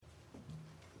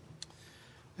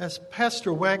As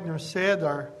Pastor Wagner said,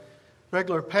 our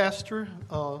regular pastor,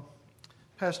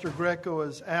 Pastor Greco,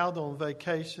 is out on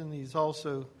vacation. He's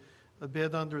also a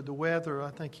bit under the weather. I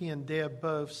think he and Deb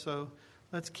both. So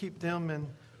let's keep them in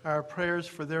our prayers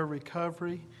for their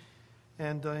recovery.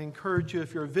 And I encourage you,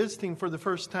 if you're visiting for the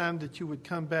first time, that you would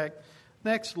come back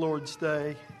next Lord's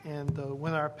Day and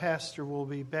when our pastor will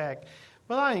be back.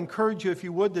 But I encourage you, if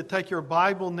you would, to take your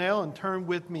Bible now and turn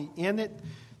with me in it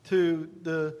to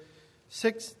the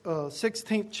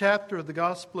 16th chapter of the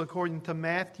Gospel according to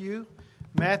Matthew.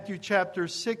 Matthew chapter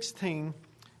 16.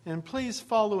 And please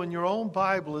follow in your own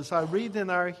Bible as I read in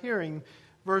our hearing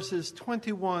verses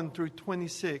 21 through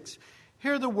 26.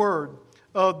 Hear the word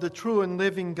of the true and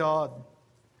living God.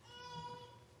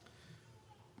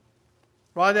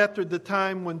 Right after the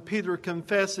time when Peter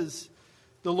confesses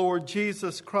the Lord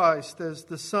Jesus Christ as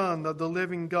the Son of the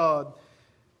living God,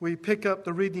 we pick up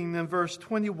the reading in verse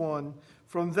 21.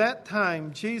 From that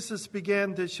time, Jesus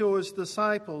began to show his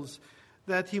disciples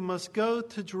that he must go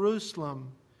to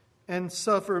Jerusalem and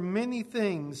suffer many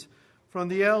things from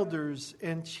the elders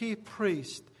and chief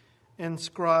priests and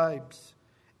scribes,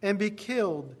 and be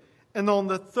killed, and on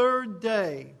the third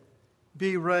day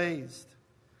be raised.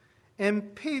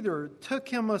 And Peter took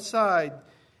him aside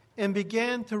and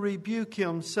began to rebuke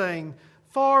him, saying,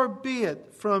 Far be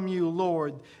it from you,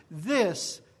 Lord,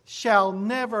 this shall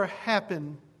never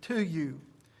happen to you.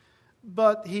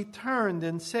 But he turned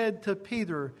and said to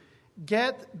Peter,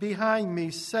 Get behind me,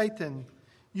 Satan.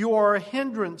 You are a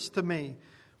hindrance to me,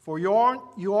 for you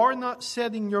are not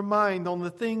setting your mind on the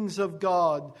things of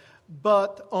God,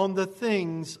 but on the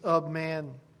things of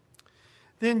man.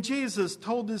 Then Jesus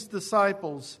told his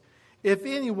disciples, If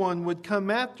anyone would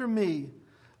come after me,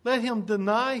 let him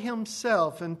deny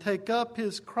himself and take up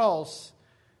his cross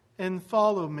and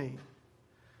follow me.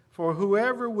 For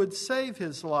whoever would save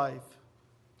his life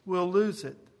will lose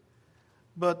it,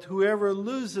 but whoever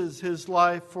loses his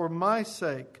life for my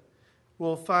sake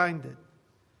will find it.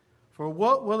 For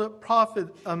what will it profit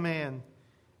a man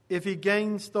if he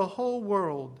gains the whole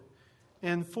world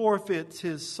and forfeits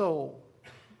his soul?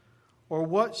 Or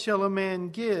what shall a man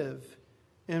give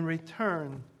in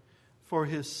return for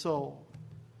his soul?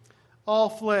 All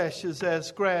flesh is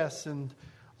as grass, and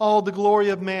all the glory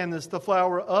of man is the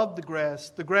flower of the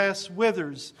grass. The grass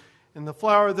withers, and the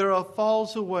flower thereof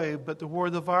falls away, but the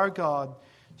word of our God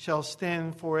shall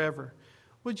stand forever.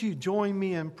 Would you join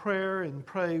me in prayer and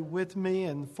pray with me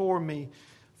and for me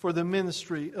for the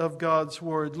ministry of God's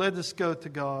word? Let us go to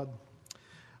God.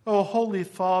 Oh, Holy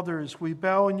Father, as we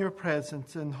bow in your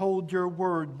presence and hold your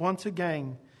word once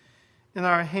again in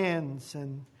our hands,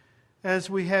 and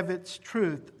as we have its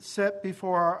truth set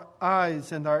before our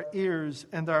eyes and our ears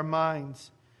and our minds,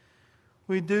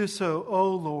 we do so,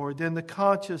 O Lord, in the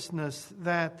consciousness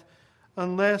that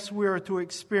unless we are to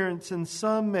experience in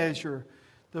some measure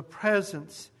the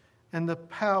presence and the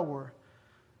power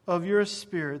of your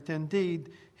Spirit,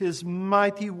 indeed his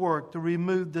mighty work to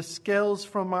remove the scales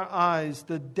from our eyes,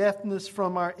 the deafness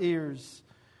from our ears,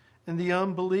 and the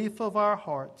unbelief of our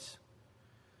hearts,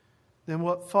 then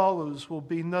what follows will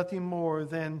be nothing more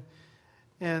than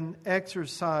an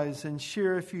exercise in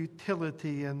sheer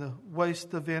futility and the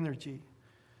waste of energy.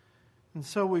 And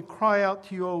so we cry out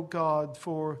to you, O God,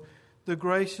 for the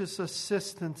gracious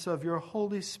assistance of your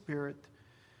Holy Spirit,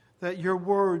 that your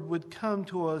word would come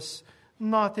to us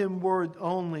not in word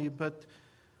only, but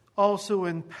also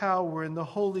in power in the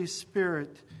Holy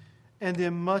Spirit and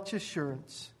in much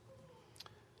assurance.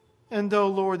 And, O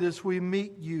Lord, as we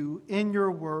meet you in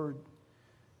your word,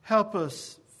 help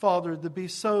us, Father, to be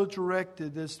so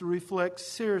directed as to reflect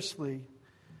seriously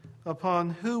upon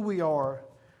who we are,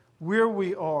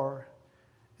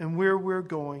 and where we're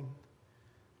going.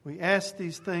 We ask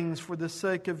these things for the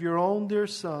sake of your own dear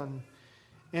Son,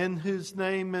 in whose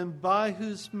name and by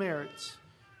whose merits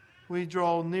we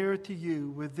draw near to you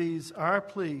with these our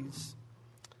pleas.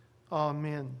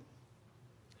 Amen.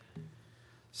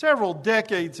 Several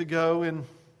decades ago, and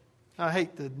I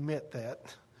hate to admit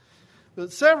that,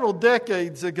 but several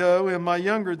decades ago in my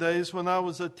younger days when I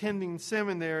was attending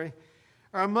seminary,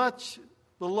 our much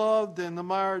beloved and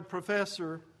admired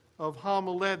professor of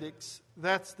homiletics,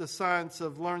 that's the science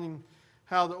of learning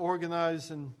how to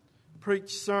organize and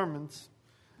preach sermons.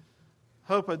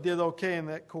 Hope I did okay in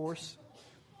that course.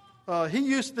 He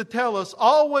used to tell us,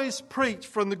 always preach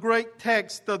from the great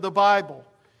text of the Bible,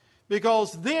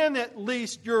 because then at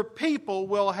least your people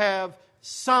will have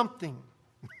something.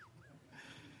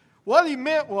 What he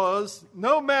meant was,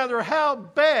 no matter how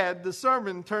bad the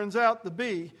sermon turns out to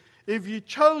be, if you've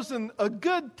chosen a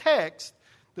good text,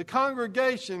 the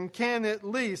congregation can at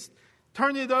least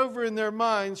turn it over in their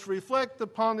minds, reflect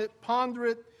upon it, ponder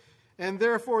it, and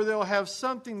therefore they'll have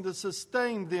something to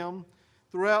sustain them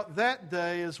throughout that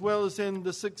day as well as in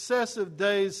the successive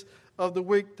days of the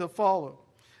week to follow.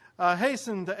 I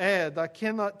hasten to add, I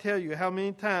cannot tell you how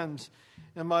many times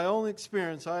in my own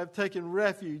experience I have taken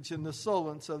refuge in the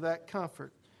solace of that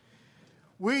comfort.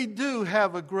 We do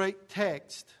have a great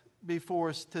text before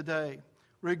us today,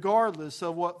 regardless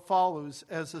of what follows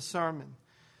as a sermon.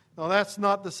 Now, that's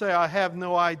not to say I have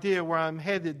no idea where I'm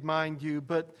headed, mind you,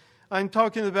 but I'm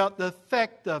talking about the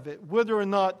effect of it, whether or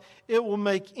not it will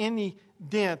make any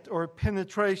dent or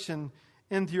penetration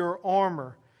into your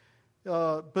armor.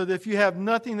 But if you have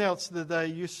nothing else today,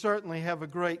 you certainly have a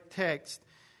great text.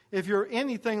 If you're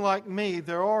anything like me,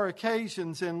 there are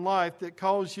occasions in life that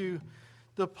cause you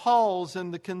to pause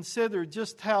and to consider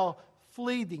just how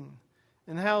fleeting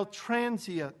and how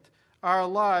transient our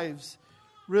lives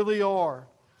really are.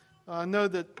 I know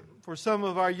that for some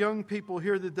of our young people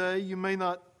here today, you may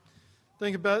not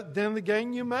think about it, then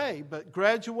again you may, but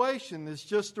graduation is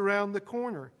just around the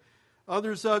corner.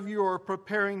 Others of you are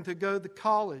preparing to go to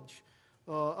college.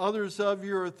 Others of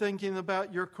you are thinking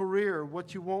about your career,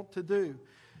 what you want to do.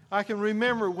 I can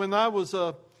remember when I was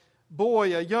a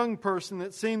boy, a young person,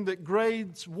 it seemed that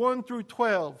grades 1 through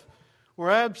 12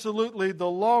 were absolutely the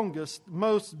longest,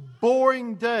 most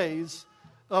boring days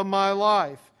of my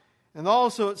life. And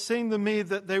also it seemed to me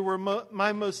that they were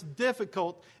my most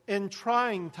difficult and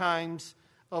trying times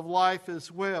of life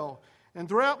as well. And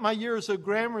throughout my years of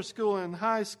grammar school and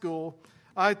high school,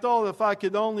 I thought if I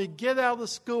could only get out of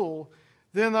school,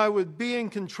 then I would be in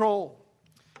control.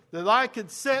 That I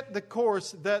could set the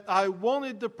course that I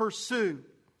wanted to pursue.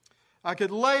 I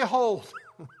could lay hold.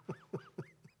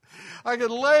 I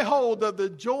could lay hold of the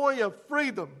joy of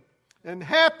freedom, and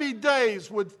happy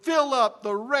days would fill up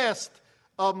the rest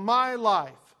of my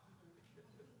life.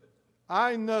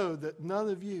 I know that none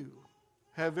of you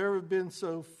have ever been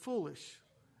so foolish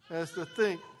as to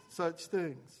think such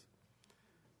things.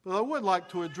 But I would like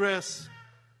to address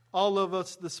all of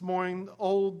us this morning,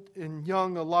 old and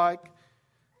young alike,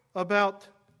 about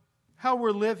how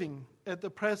we're living at the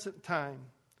present time,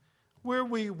 where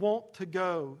we want to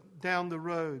go down the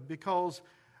road, because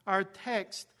our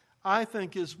text, I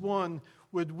think, is one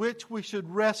with which we should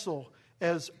wrestle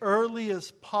as early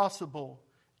as possible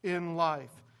in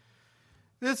life.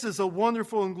 This is a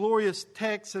wonderful and glorious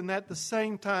text, and at the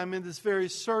same time it is very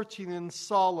searching and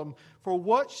solemn. For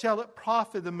what shall it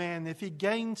profit a man if he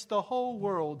gains the whole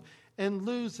world and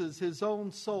loses his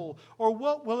own soul? Or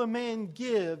what will a man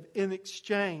give in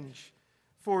exchange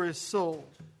for his soul?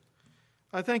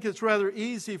 I think it's rather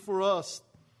easy for us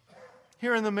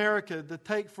here in America to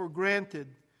take for granted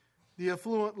the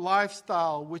affluent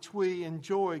lifestyle which we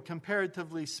enjoy,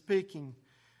 comparatively speaking,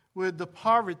 with the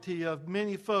poverty of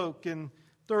many folk in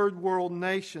third world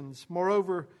nations.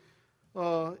 Moreover,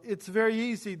 it's very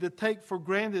easy to take for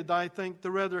granted, I think,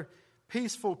 the rather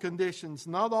peaceful conditions,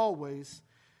 not always,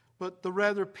 but the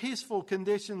rather peaceful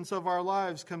conditions of our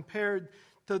lives compared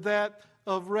to that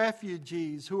of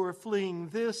refugees who are fleeing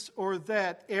this or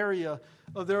that area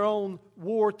of their own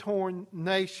war-torn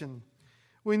nation.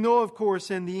 We know, of course,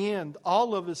 in the end,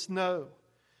 all of us know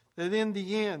that in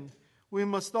the end, we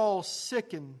must all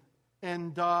sicken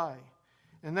and die.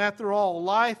 And after all,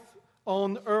 life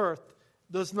on earth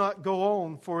does not go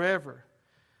on forever.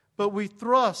 But we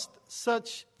thrust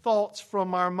such thoughts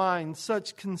from our minds,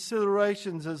 such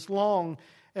considerations as long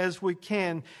as we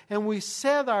can, and we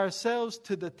set ourselves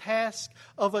to the task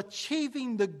of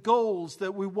achieving the goals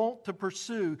that we want to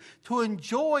pursue, to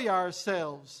enjoy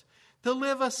ourselves, to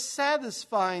live a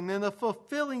satisfying and a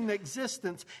fulfilling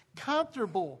existence,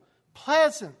 comfortable,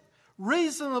 pleasant,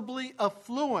 reasonably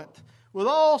affluent, with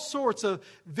all sorts of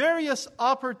various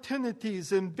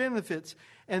opportunities and benefits.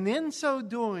 And in so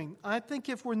doing, I think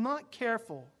if we're not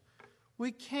careful,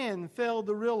 we can fail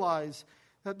to realize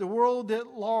that the world at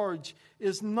large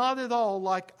is not at all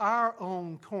like our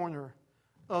own corner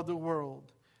of the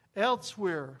world.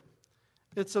 Elsewhere,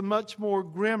 it's a much more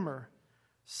grimmer,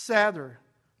 sadder,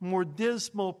 more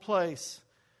dismal place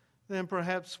than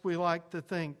perhaps we like to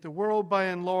think. The world, by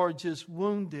and large, is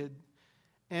wounded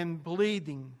and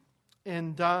bleeding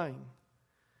and dying.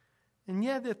 And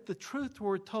yet, if the truth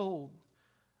were told,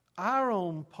 our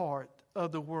own part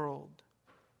of the world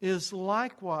is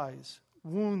likewise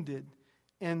wounded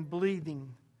and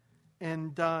bleeding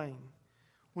and dying.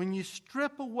 When you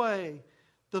strip away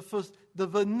the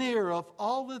veneer of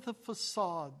all of the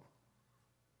facade,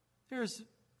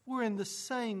 we're in the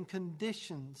same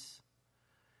conditions.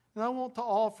 And I want to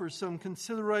offer some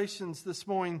considerations this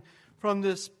morning from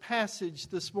this passage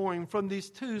this morning, from these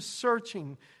two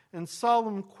searching and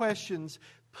solemn questions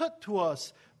put to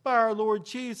us by our Lord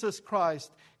Jesus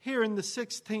Christ here in the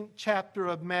 16th chapter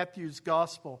of Matthew's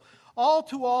Gospel. All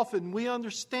too often we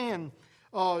understand,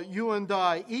 you and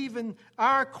I, even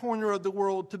our corner of the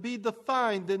world, to be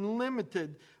defined and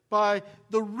limited by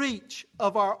the reach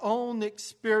of our own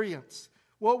experience,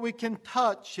 what we can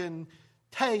touch and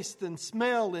taste and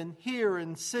smell and hear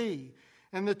and see.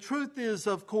 And the truth is,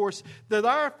 of course, that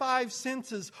our five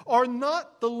senses are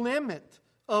not the limit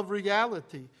of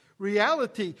reality.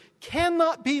 Reality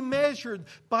cannot be measured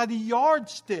by the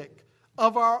yardstick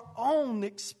of our own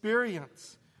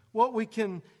experience, what we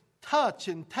can touch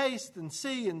and taste and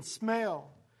see and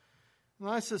smell. And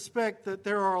I suspect that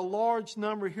there are a large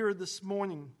number here this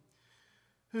morning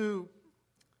who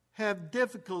have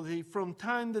difficulty from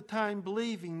time to time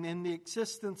believing in the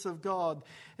existence of God.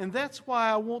 And that's why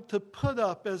I want to put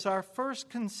up as our first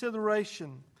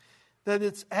consideration that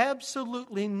it's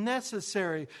absolutely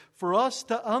necessary for us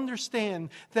to understand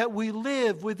that we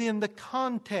live within the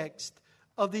context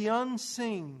of the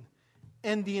unseen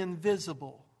and the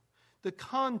invisible. The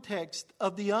context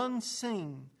of the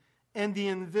unseen and the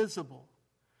invisible.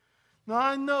 Now,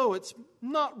 I know it's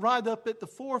not right up at the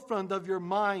forefront of your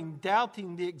mind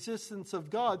doubting the existence of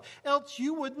God, else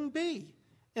you wouldn't be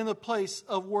in a place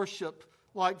of worship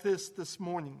like this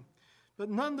morning. But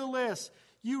nonetheless,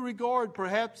 you regard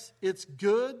perhaps it's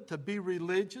good to be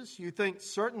religious. You think,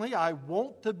 certainly I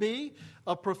want to be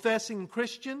a professing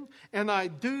Christian, and I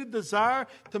do desire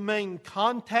to maintain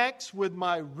contacts with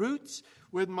my roots,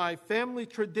 with my family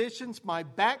traditions, my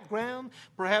background,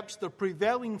 perhaps the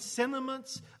prevailing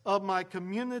sentiments of my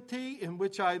community in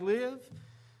which I live.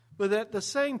 But at the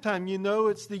same time, you know,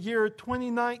 it's the year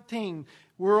 2019.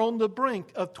 We're on the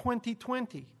brink of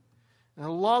 2020. And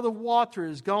a lot of water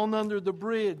has gone under the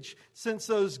bridge since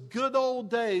those good old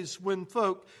days when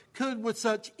folk could with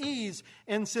such ease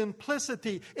and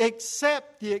simplicity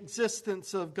accept the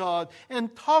existence of God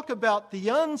and talk about the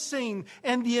unseen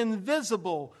and the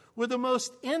invisible with the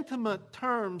most intimate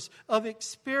terms of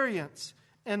experience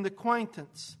and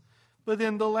acquaintance. But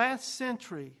in the last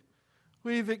century,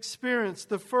 we've experienced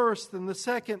the First and the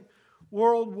Second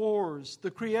World Wars,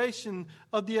 the creation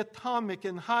of the atomic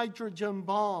and hydrogen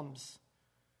bombs.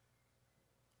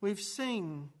 We've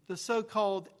seen the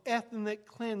so-called ethnic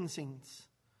cleansings,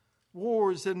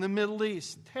 wars in the Middle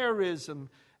East,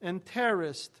 terrorism and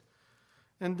terrorists,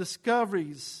 and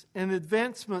discoveries and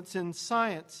advancements in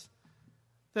science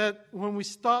that, when we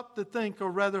stop to think,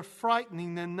 are rather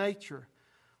frightening in nature.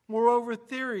 Moreover,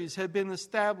 theories have been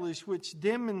established which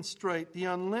demonstrate the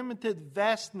unlimited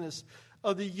vastness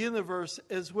of the universe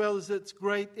as well as its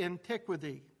great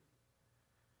antiquity.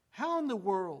 How in the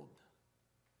world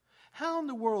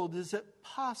is it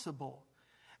possible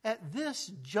at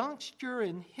this juncture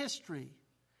in history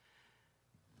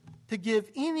to give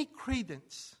any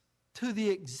credence to the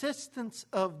existence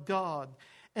of God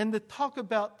and to talk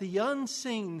about the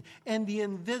unseen and the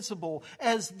invisible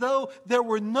as though there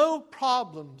were no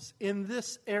problems in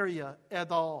this area at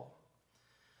all?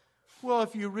 Well,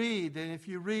 if you read, and if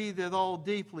you read at all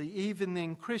deeply, even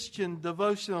in Christian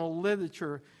devotional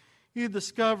literature, you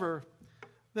discover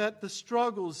that the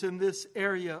struggles in this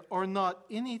area are not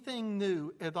anything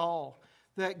new at all.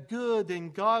 That good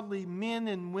and godly men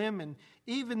and women,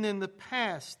 even in the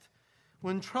past,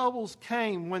 when troubles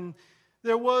came, when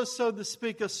there was, so to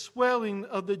speak, a swelling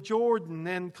of the Jordan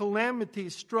and calamity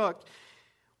struck,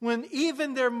 when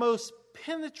even their most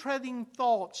penetrating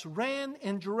thoughts ran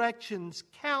in directions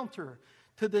counter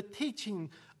to the teaching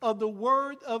of the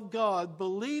Word of God,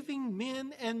 believing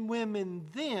men and women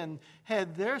then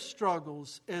had their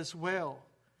struggles as well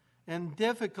and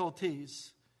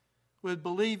difficulties with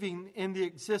believing in the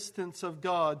existence of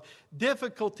God,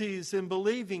 difficulties in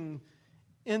believing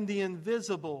in the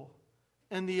invisible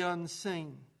and the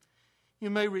unseen.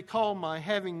 You may recall my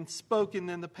having spoken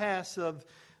in the past of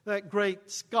that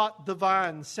great Scott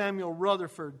divine, Samuel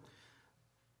Rutherford.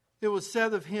 It was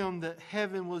said of him that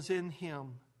heaven was in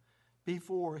him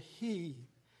before he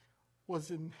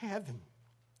was in heaven.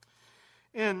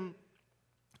 And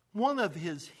one of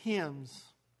his hymns,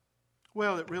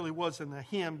 well, it really wasn't a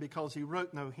hymn because he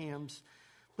wrote no hymns,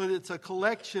 but it's a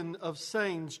collection of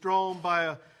sayings drawn by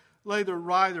a later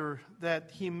writer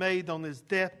that he made on his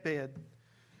deathbed.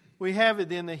 We have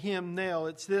it in a hymn now.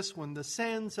 It's this one. The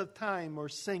sands of time are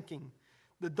sinking.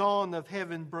 The dawn of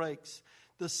heaven breaks.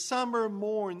 The summer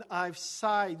morn I've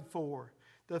sighed for.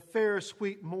 The fair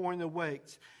sweet morn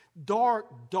awakes.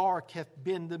 Dark, dark hath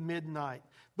been the midnight,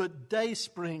 but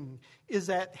dayspring is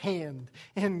at hand,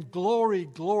 and glory,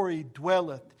 glory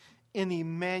dwelleth in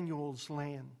Emmanuel's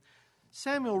land.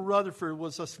 Samuel Rutherford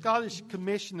was a Scottish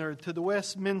commissioner to the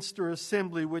Westminster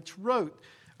Assembly, which wrote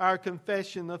our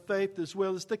confession of faith as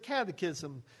well as the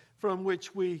catechism from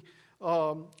which we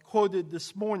quoted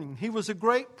this morning. He was a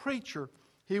great preacher.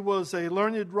 He was a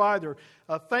learned writer,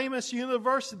 a famous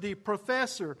university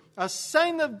professor, a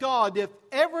saint of God, if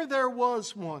ever there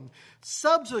was one.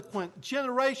 Subsequent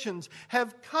generations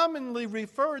have commonly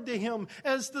referred to him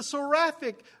as the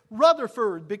seraphic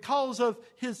Rutherford because of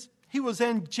he was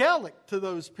angelic to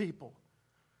those people.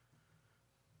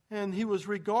 And he was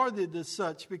regarded as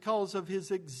such because of his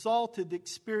exalted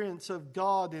experience of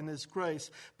God and His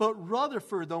grace. But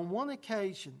Rutherford, on one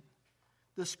occasion,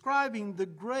 describing the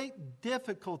great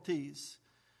difficulties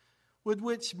with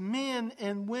which men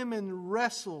and women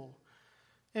wrestle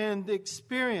and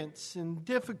experience and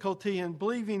difficulty in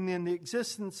believing in the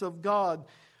existence of God,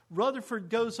 Rutherford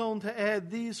goes on to add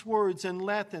these words in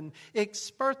Latin: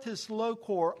 expertus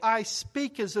loquor, I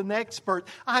speak as an expert.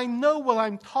 I know what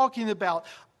I'm talking about.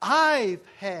 I've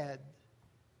had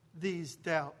these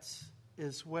doubts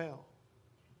as well.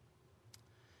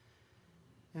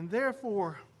 And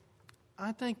therefore,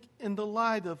 I think in the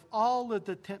light of all of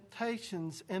the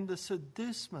temptations and the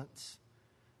seducements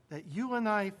that you and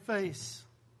I face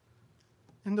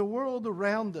in the world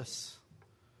around us,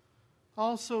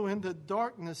 also in the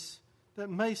darkness that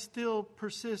may still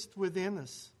persist within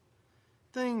us,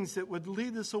 things that would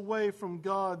lead us away from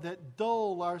God, that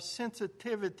dull our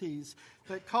sensitivities,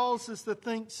 that cause us to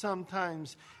think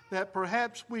sometimes that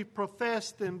perhaps we've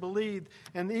professed and believed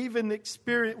and even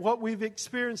experienced what we've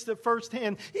experienced at first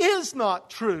hand is not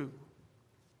true.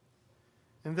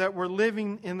 And that we're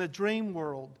living in a dream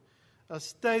world, a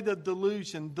state of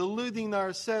delusion, deluding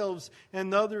ourselves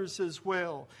and others as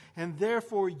well. And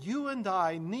therefore, you and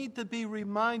I need to be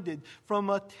reminded from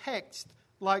a text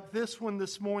like this one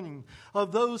this morning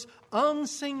of those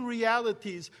unseen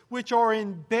realities which are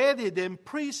embedded and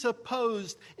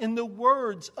presupposed in the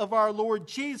words of our Lord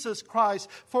Jesus Christ.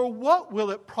 For what will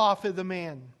it profit a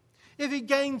man if he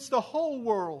gains the whole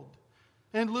world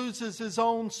and loses his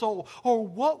own soul? Or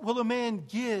what will a man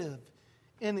give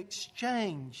in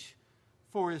exchange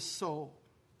for his soul?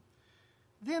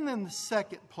 Then in the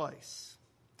second place,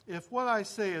 if what I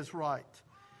say is right,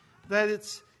 that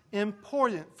it's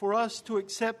important for us to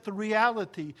accept the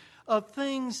reality of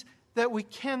things that we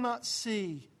cannot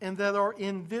see and that are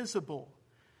invisible,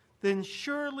 then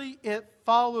surely it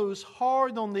follows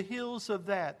hard on the heels of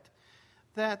that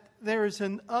there is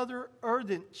an utter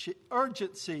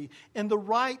urgency in the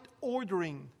right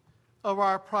ordering of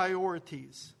our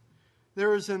priorities.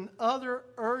 There is an utter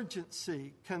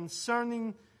urgency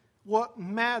concerning what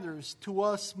matters to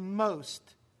us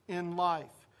most in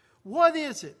life. What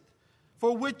is it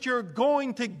for which you're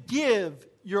going to give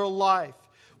your life?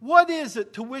 What is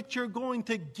it to which you're going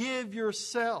to give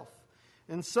yourself?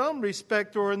 In some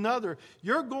respect or another,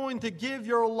 you're going to give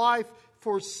your life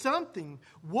for something.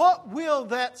 What will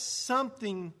that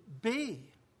something be?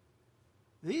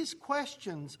 These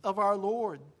questions of our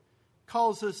Lord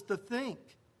cause us to think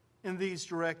in these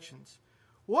directions.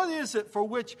 What is it for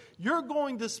which you're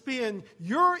going to spend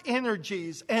your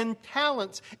energies and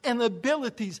talents and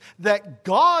abilities that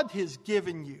God has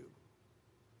given you?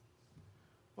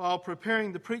 While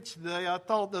preparing to preach today, I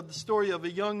thought of the story of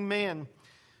a young man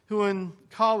who in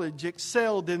college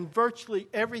excelled in virtually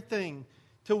everything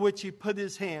to which he put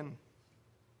his hand.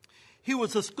 He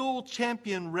was a school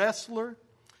champion wrestler.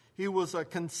 He was a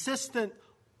consistent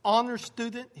honor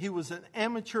student. He was an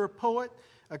amateur poet,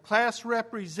 a class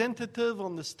representative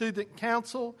on the student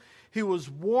council. He was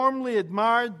warmly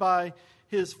admired by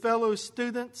his fellow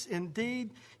students.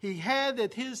 Indeed, he had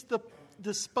at his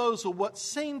disposal what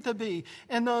seemed to be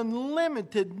an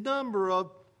unlimited number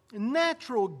of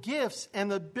natural gifts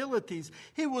and abilities.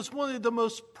 He was one of the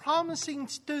most promising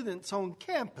students on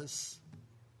campus.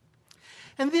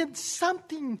 And then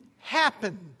something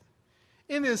happened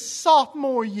in his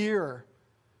sophomore year.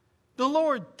 The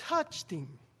Lord touched him,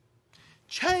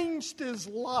 changed his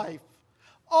life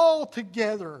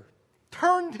altogether,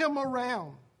 turned him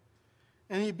around.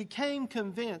 And he became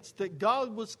convinced that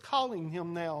God was calling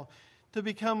him now to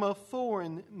become a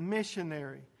foreign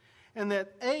missionary. And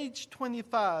at age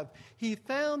 25, he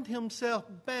found himself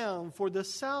bound for the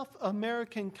South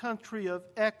American country of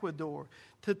Ecuador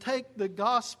to take the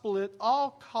gospel at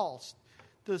all costs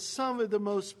to some of the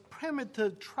most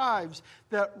primitive tribes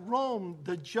that roamed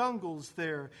the jungles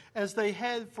there, as they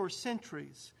had for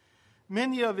centuries.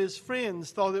 Many of his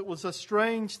friends thought it was a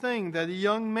strange thing that a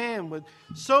young man with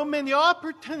so many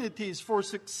opportunities for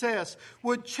success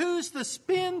would choose to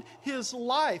spend his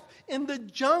life in the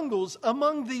jungles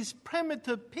among these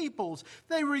primitive peoples.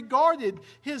 They regarded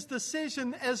his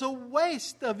decision as a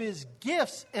waste of his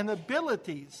gifts and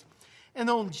abilities. And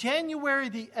on January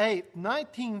the 8th,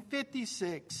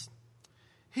 1956,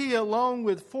 he, along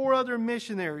with 4 other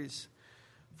missionaries,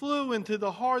 flew into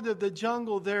the heart of the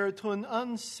jungle there to an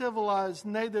uncivilized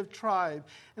native tribe.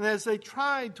 And as they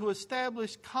tried to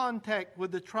establish contact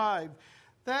with the tribe,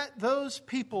 those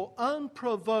people,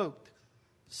 unprovoked,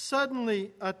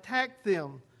 suddenly attacked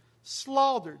them,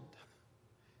 slaughtered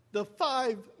the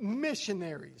 5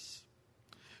 missionaries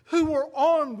who were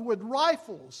armed with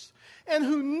rifles and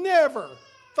who never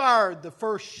fired the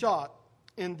first shot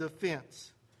in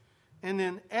defense. And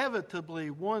inevitably,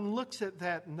 one looks at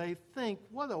that and they think,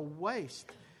 what a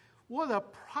waste. What a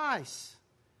price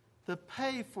to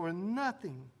pay for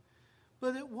nothing.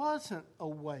 But it wasn't a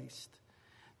waste.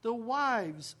 The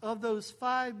wives of those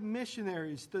 5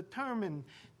 missionaries determined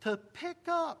to pick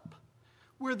up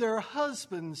where their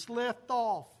husbands left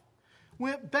off,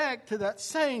 went back to that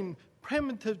same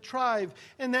primitive tribe,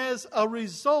 and as a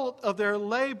result of their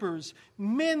labors,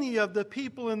 many of the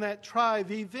people in that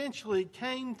tribe eventually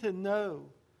came to know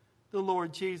the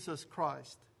Lord Jesus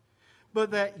Christ. But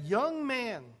that young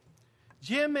man,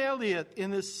 Jim Elliot,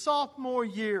 in his sophomore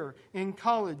year in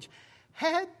college,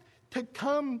 had to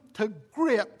come to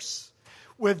grips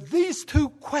with these 2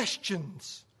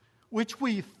 questions which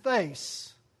we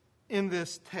face in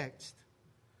this text.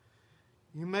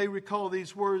 You may recall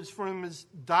these words from his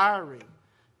diary.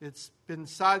 It's been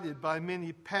cited by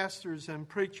many pastors and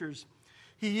preachers.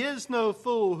 He is no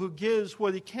fool who gives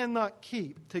what he cannot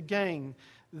keep to gain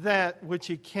that which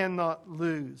he cannot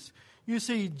lose. You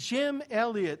see, Jim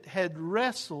Elliot had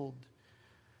wrestled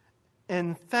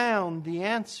and found the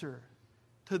answer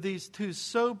to these 2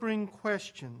 sobering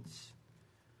questions.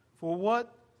 For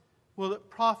what will it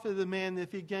profit a man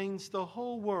if he gains the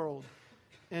whole world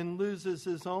and loses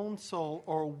his own soul?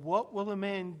 Or what will a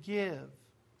man give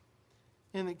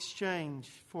in exchange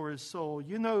for his soul?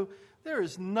 You know, there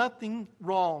is nothing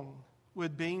wrong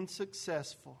with being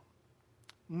successful.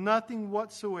 Nothing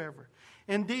whatsoever.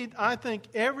 Indeed, I think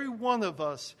every one of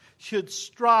us should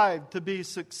strive to be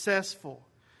successful.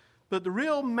 But the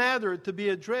real matter to be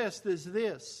addressed is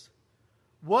this: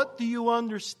 what do you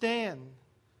understand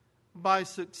by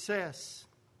success?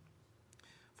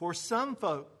 For some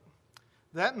folk,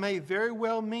 that may very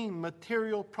well mean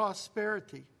material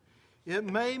prosperity. It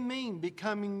may mean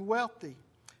becoming wealthy,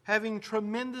 having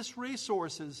tremendous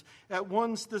resources at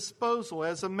one's disposal.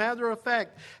 As a matter of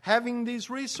fact, having these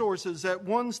resources at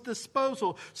one's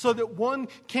disposal so that one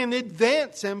can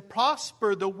advance and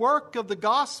prosper the work of the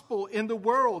gospel in the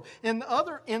world. In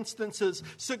other instances,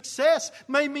 success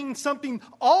may mean something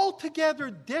altogether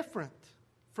different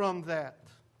from that.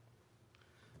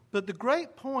 But the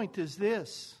great point is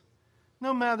this: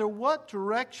 no matter what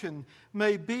direction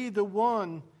may be the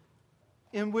one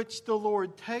in which the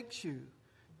Lord takes you,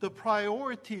 the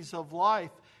priorities of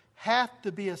life have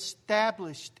to be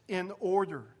established in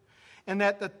order. And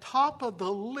at the top of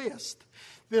the list,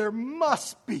 there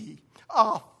must be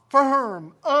a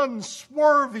firm,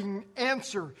 unswerving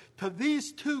answer to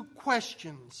these 2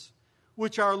 questions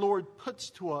which our Lord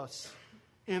puts to us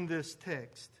in this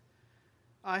text.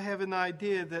 I have an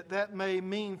idea that may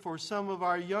mean for some of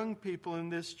our young people in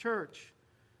this church,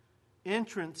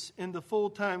 entrance in the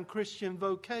full-time Christian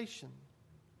vocation.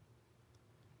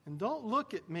 And don't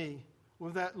look at me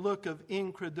with that look of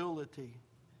incredulity.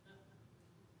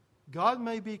 God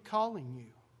may be calling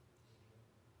you,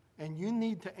 and you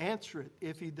need to answer it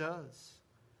if He does.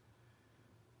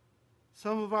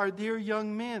 Some of our dear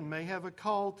young men may have a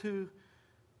call to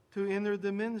enter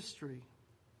the ministry.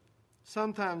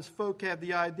 Sometimes folk have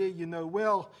the idea,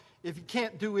 well, if you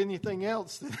can't do anything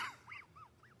else, then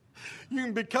you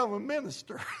can become a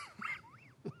minister.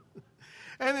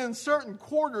 And in certain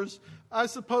quarters, I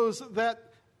suppose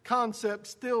that concept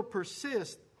still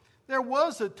persists. There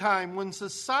was a time when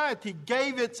society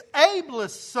gave its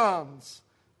ablest sons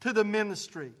to the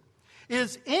ministry.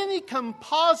 Is any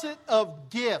composite of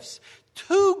gifts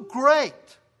too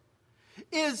great?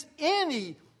 Is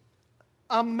any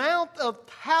amount of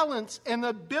talents and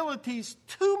abilities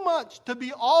too much to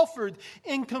be offered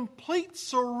in complete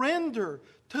surrender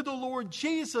to the Lord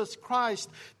Jesus Christ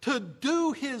to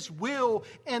do His will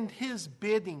and His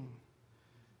bidding?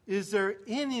 Is there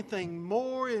anything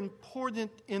more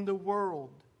important in the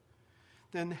world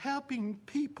than helping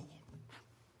people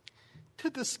to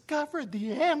discover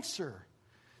the answer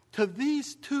to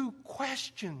these 2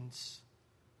 questions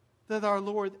that our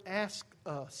Lord asks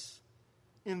us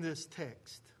in this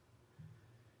text?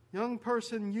 Young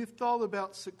person, you've thought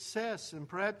about success, and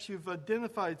perhaps you've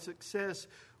identified success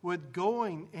with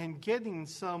going and getting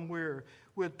somewhere,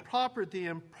 with property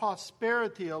and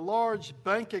prosperity, a large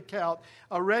bank account,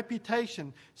 a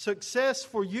reputation. Success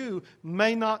for you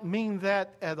may not mean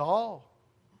that at all.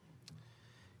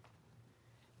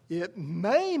 It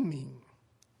may mean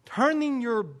turning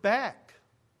your back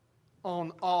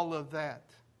on all of that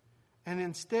and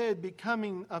instead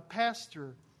becoming a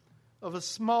pastor of a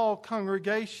small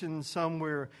congregation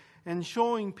somewhere and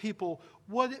showing people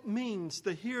what it means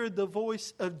to hear the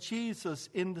voice of Jesus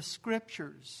in the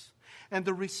Scriptures and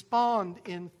to respond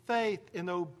in faith and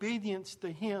obedience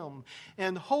to Him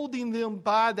and holding them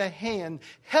by the hand,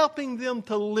 helping them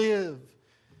to live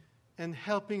and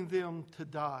helping them to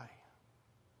die.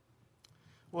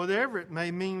 Whatever it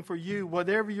may mean for you,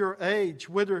 whatever your age,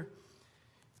 whether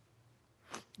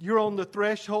you're on the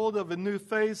threshold of a new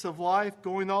phase of life,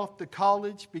 going off to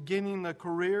college, beginning a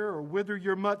career, or whether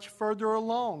you're much further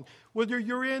along, whether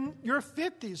you're in your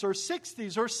 50s or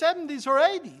 60s or 70s or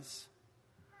 80s.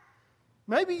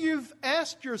 Maybe you've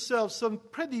asked yourself some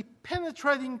pretty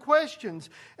penetrating questions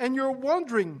and you're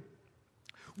wondering,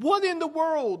 what in the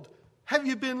world have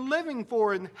you been living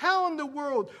for, and how in the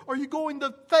world are you going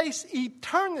to face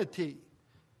eternity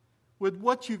with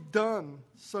what you've done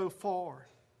so far?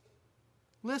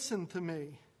 Listen to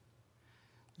me.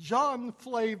 John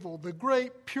Flavel, the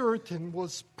great Puritan,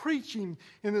 was preaching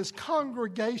in his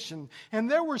congregation,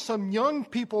 and there were some young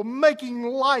people making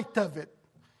light of it.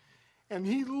 And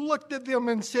he looked at them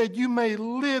and said, "You may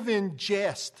live in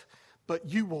jest, but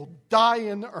you will die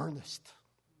in earnest."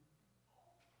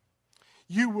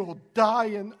 You will die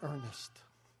in earnest.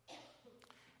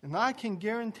 And I can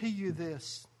guarantee you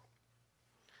this.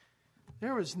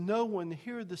 There is no one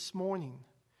here this morning,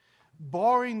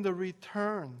 barring the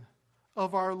return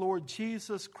of our Lord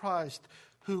Jesus Christ,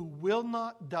 who will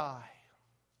not die.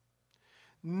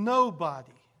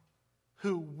 Nobody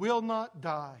who will not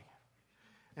die.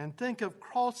 And think of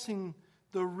crossing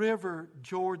the river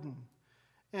Jordan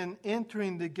and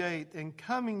entering the gate and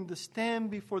coming to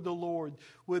stand before the Lord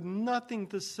with nothing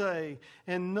to say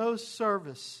and no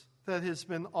service that has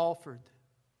been offered.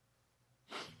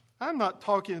 I'm not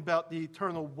talking about the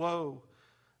eternal woe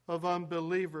of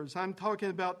unbelievers. I'm talking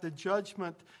about the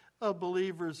judgment of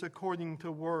believers according to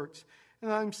works.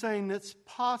 And I'm saying it's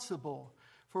possible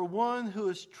for one who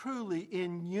is truly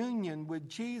in union with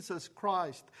Jesus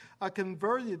Christ, a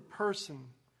converted person,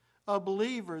 a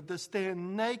believer, to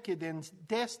stand naked and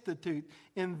destitute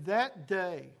in that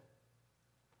day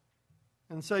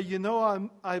and say,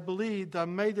 I believed, I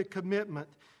made a commitment,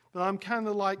 but I'm kind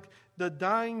of like the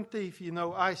dying thief,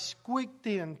 I squeaked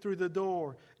in through the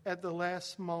door at the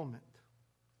last moment.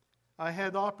 I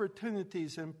had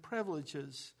opportunities and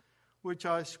privileges which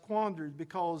I squandered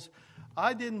because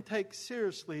I didn't take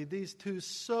seriously these two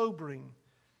sobering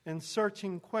and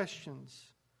searching questions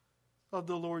of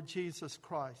the Lord Jesus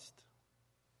Christ.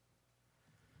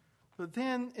 But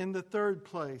then in the third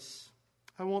place,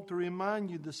 I want to remind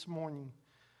you this morning,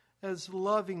 as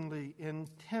lovingly and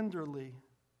tenderly,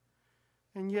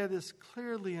 and yet as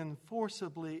clearly and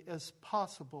forcibly as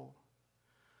possible,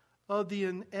 of the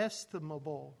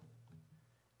inestimable,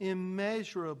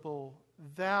 immeasurable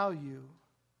value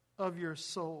of your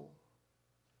soul.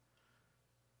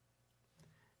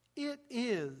 It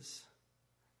is,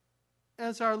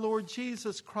 as our Lord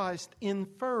Jesus Christ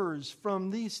infers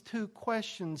from these two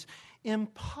questions,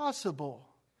 impossible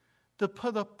to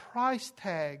put a price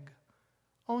tag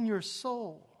on your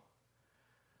soul.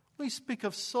 We speak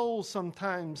of soul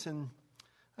sometimes, and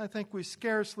I think we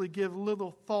scarcely give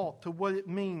little thought to what it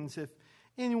means if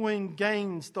anyone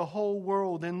gains the whole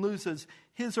world and loses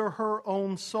his or her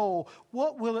own soul.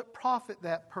 What will it profit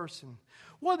that person?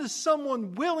 What is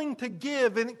someone willing to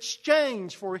give in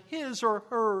exchange for his or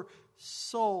her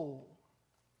soul?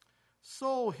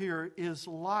 Soul here is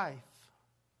life.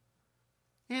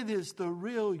 It is the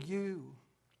real you.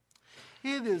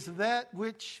 It is that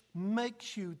which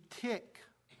makes you tick.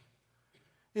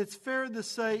 It's fair to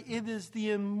say it is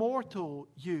the immortal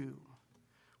you,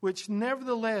 which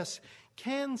nevertheless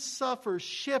can suffer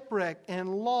shipwreck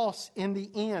and loss in the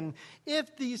end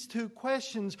if these two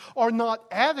questions are not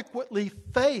adequately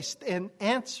faced and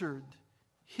answered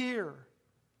here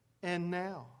and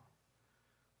now.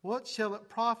 What shall it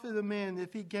profit a man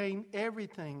if he gain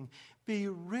everything, be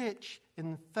rich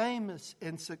and famous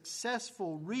and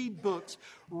successful, read books,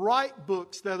 write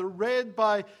books that are read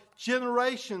by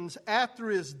generations after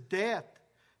his death,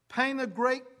 paint a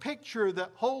great picture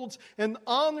that holds an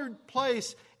honored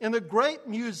place in a great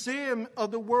museum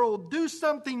of the world, do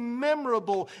something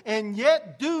memorable, and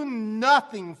yet do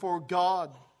nothing for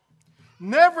God?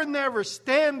 Never, never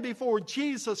stand before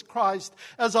Jesus Christ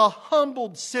as a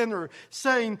humbled sinner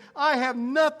saying, I have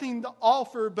nothing to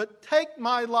offer, but take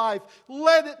my life.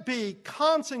 Let it be.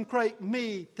 Consecrate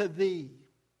me to thee.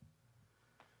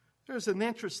 There's an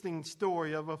interesting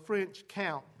story of a French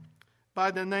count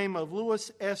by the name of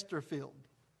Louis Esterfield.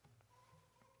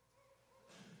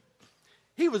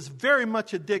 He was very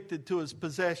much addicted to his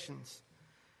possessions.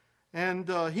 And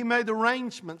he made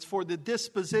arrangements for the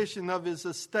disposition of his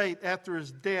estate after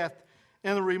his death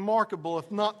in a remarkable,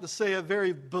 if not to say a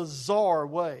very bizarre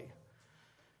way.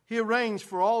 He arranged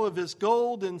for all of his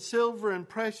gold and silver and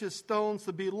precious stones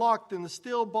to be locked in a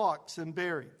steel box and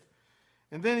buried.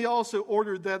 And then he also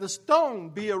ordered that a stone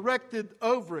be erected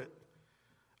over it,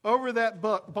 over that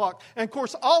box. And of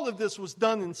course, all of this was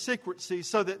done in secrecy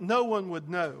so that no one would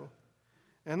know.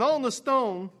 And on the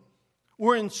stone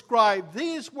were inscribed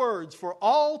these words for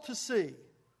all to see.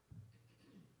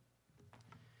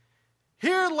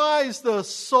 Here lies the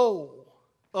soul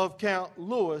of Count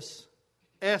Louis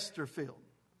Esterfield.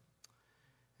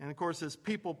 And of course, as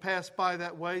people passed by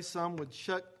that way, some would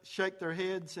shake their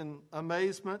heads in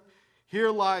amazement. Here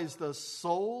lies the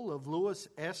soul of Louis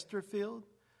Esterfield.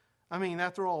 I mean,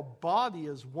 after all, body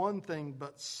is one thing,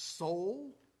 but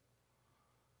soul?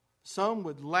 Some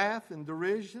would laugh in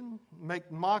derision,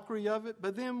 make mockery of it.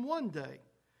 But then one day,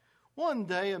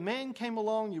 a man came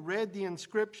along, he read the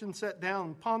inscription, sat down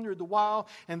and pondered a while,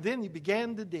 and then he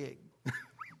began to dig.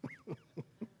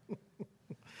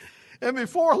 And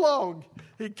before long,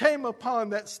 he came upon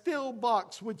that steel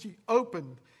box which he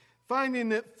opened,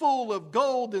 finding it full of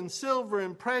gold and silver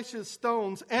and precious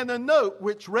stones, and a note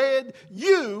which read,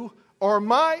 "You are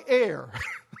my heir."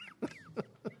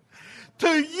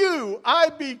 To you I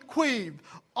bequeath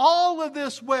all of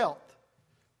this wealth,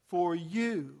 for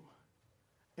you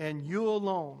and you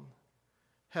alone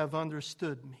have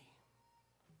understood me.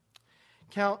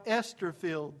 Count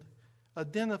Esterfield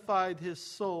identified his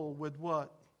soul with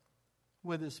what?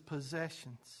 With his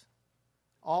possessions.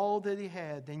 All that he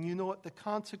had. And you know what the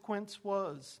consequence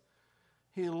was?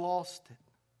 He lost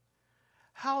it.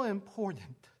 How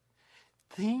important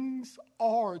things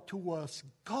are to us: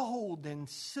 gold and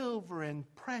silver and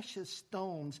precious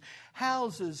stones,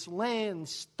 houses, land,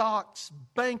 stocks,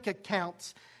 bank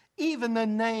accounts, even a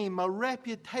name, a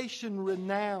reputation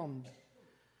renowned.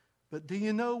 But do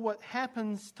you know what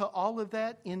happens to all of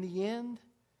that in the end?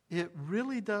 It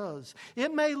really does.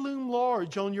 It may loom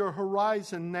large on your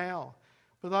horizon now,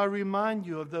 but I remind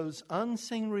you of those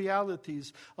unseen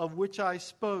realities of which I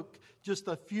spoke just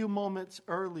a few moments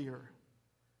earlier.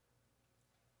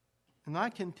 And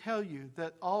I can tell you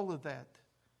that all of that,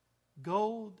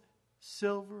 gold,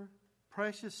 silver,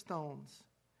 precious stones,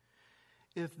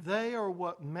 if they are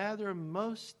what matter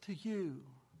most to you,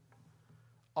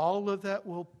 all of that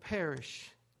will perish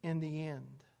in the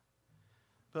end.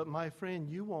 But my friend,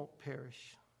 you won't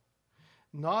perish.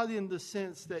 Not in the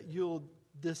sense that you'll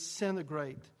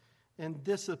disintegrate and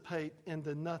dissipate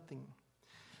into nothing.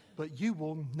 But you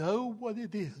will know what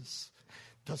it is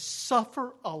to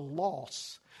suffer a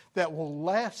loss that will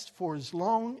last for as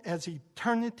long as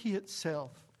eternity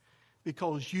itself,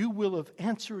 because you will have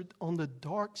answered on the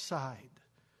dark side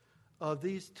of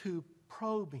these two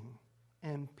probing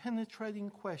and penetrating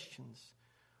questions.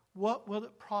 What will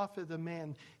it profit a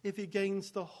man if he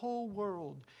gains the whole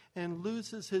world and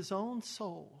loses his own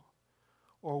soul?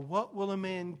 Or what will a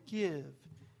man give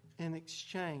in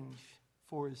exchange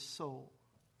for his soul?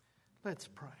 Let's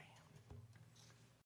pray.